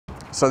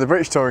So the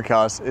British Touring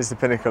Cars is the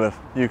pinnacle of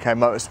UK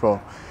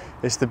motorsport.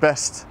 It's the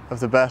best of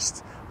the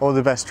best. All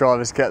the best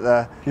drivers get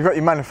there. You've got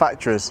your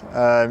manufacturers,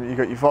 you've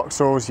got your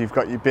Vauxhalls, you've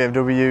got your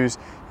BMWs,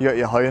 you've got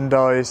your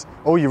Hyundais,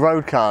 all your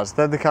road cars.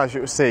 They're the cars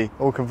you'll see,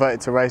 all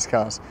converted to race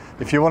cars.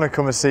 If you want to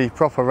come and see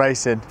proper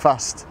racing,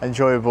 fast,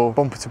 enjoyable,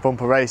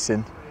 bumper-to-bumper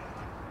racing,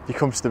 you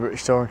come to the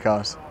British Touring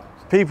Cars.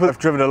 People have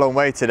driven a long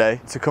way today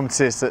to come to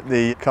see us at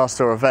the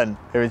CarStore event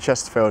here in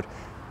Chesterfield.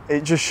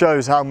 It just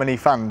shows how many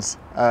fans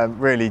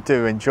really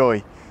do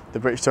enjoy the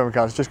British Touring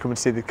Cars, just come and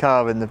see the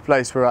car and the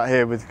place we're at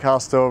here with the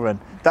CarStore, and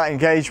that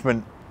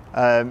engagement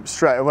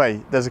straight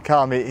away. There's a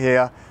car meet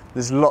here,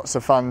 there's lots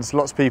of fans,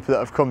 lots of people that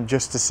have come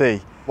just to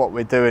see what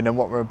we're doing and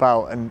what we're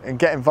about and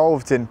get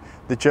involved in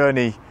the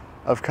journey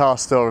of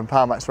CarStore and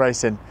Powermax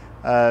Racing.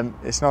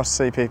 It's nice to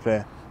see people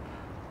here.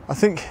 I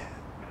think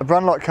a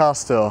brand like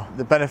CarStore,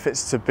 the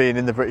benefits to being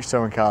in the British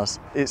Touring Cars,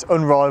 it's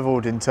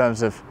unrivaled in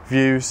terms of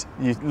views.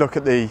 You look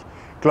at the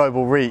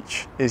global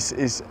reach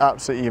is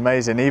absolutely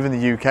amazing. Even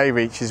the UK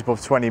reach is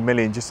above 20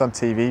 million just on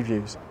TV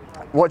views.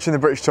 Watching the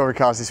British Touring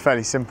Cars is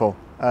fairly simple.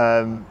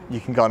 You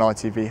can go on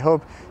ITV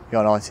Hub, you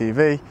go on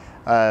ITV,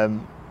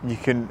 you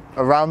can,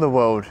 around the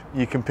world,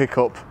 you can pick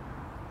up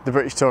the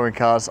British Touring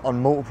Cars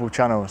on multiple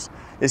channels.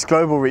 Its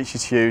global reach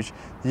is huge,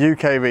 the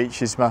UK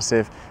reach is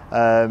massive,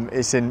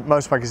 it's in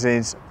most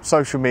magazines,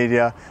 social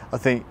media. I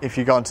think if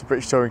you go onto the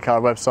British Touring Car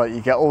website,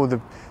 you get all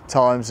the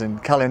times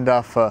and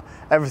calendar for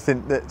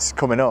everything that's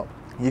coming up.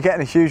 You're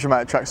getting a huge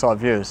amount of trackside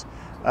viewers.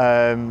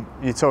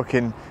 You're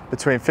talking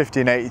between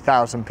 50 and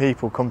 80,000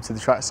 people come to the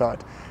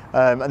trackside.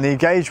 And the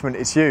engagement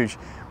is huge.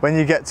 When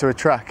you get to a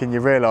track and you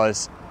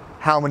realise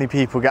how many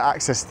people get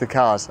access to the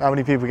cars, how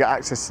many people get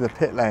access to the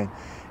pit lane,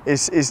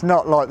 it's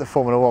not like the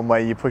Formula One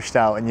where you're pushed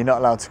out and you're not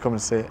allowed to come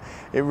and see it.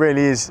 It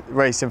really is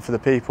racing for the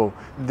people.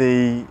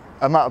 The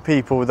amount of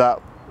people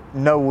that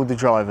know all the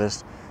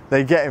drivers,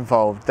 they get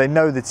involved, they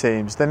know the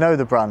teams, they know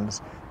the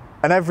brands.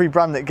 And every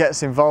brand that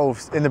gets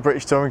involved in the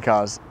British Touring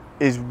Cars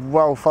is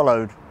well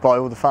followed by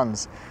all the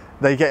fans.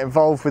 They get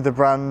involved with the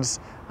brands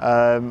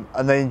and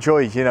they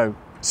enjoy, you know,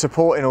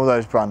 supporting all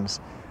those brands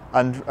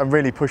and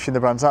really pushing the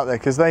brands out there,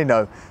 because they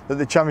know that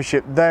the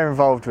championship they're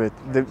involved with,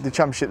 the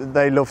championship that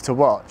they love to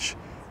watch,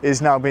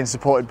 is now being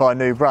supported by a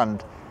new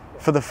brand.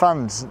 For the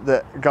fans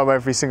that go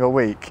every single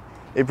week,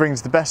 it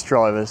brings the best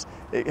drivers,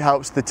 it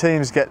helps the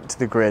teams get to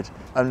the grid,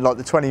 and like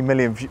the 20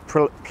 million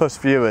plus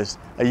viewers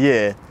a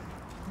year,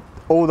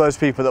 all those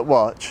people that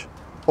watch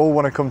all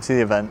want to come to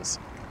the events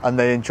and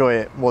they enjoy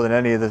it more than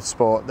any other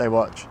sport they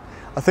watch.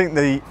 I think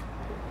the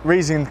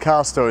reason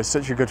CarStore is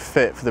such a good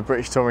fit for the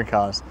British Touring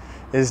Cars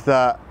is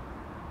that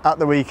at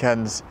the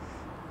weekends,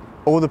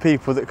 all the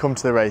people that come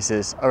to the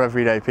races are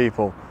everyday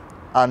people,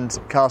 and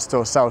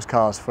CarStore sells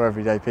cars for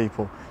everyday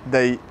people.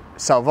 They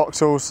sell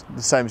Vauxhalls,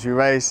 the same as we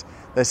race.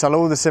 They sell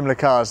all the similar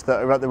cars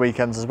that are at the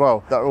weekends as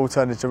well, that are all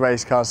turned into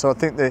race cars. So I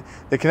think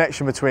the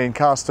connection between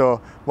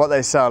CarStore, what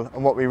they sell,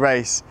 and what we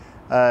race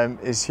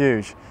is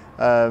huge.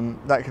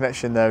 That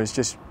connection there is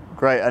just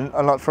great. And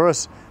like for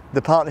us,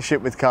 the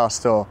partnership with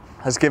CarStore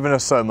has given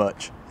us so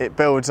much. It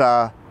builds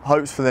our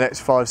hopes for the next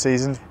 5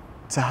 seasons.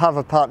 To have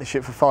a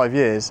partnership for 5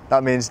 years,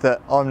 that means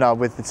that I'm now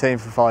with the team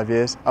for 5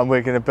 years and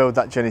we're going to build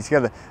that journey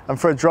together.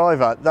 And for a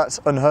driver, that's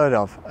unheard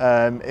of.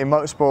 In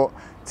motorsport,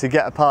 to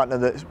get a partner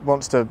that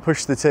wants to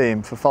push the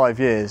team for 5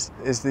 years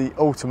is the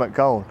ultimate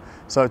goal.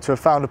 So to have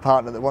found a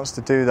partner that wants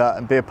to do that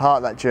and be a part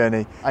of that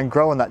journey and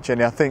grow on that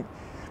journey, I think,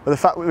 but the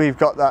fact that we've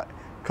got that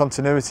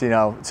continuity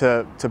now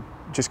to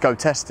just go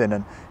testing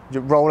and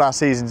roll our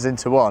seasons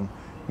into one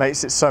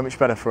makes it so much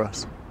better for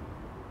us.